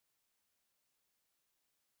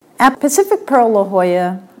At Pacific Pearl La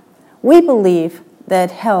Jolla, we believe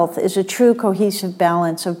that health is a true cohesive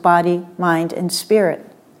balance of body, mind, and spirit.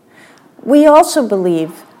 We also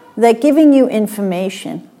believe that giving you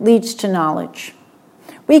information leads to knowledge.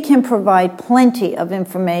 We can provide plenty of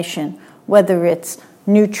information, whether it's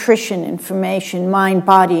nutrition information,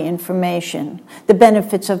 mind-body information, the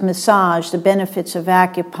benefits of massage, the benefits of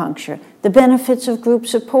acupuncture, the benefits of group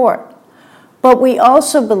support. But we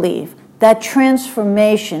also believe that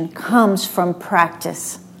transformation comes from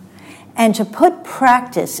practice. And to put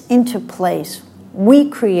practice into place, we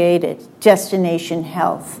created Destination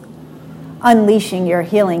Health, Unleashing Your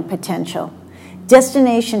Healing Potential.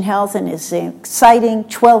 Destination Health is an exciting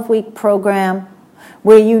 12-week program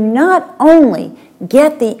where you not only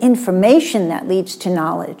get the information that leads to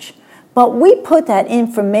knowledge, but we put that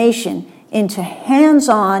information into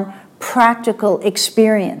hands-on, practical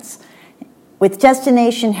experience. With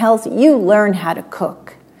Destination Health, you learn how to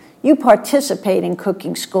cook. You participate in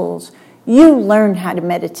cooking schools. You learn how to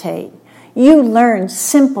meditate. You learn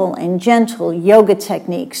simple and gentle yoga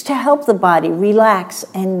techniques to help the body relax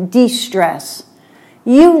and de-stress.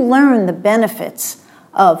 You learn the benefits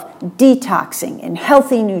of detoxing and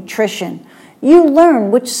healthy nutrition. You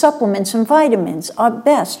learn which supplements and vitamins are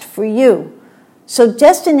best for you. So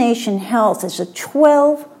Destination Health is a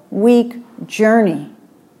 12-week journey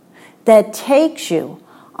that takes you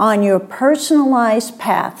on your personalized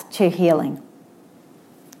path to healing.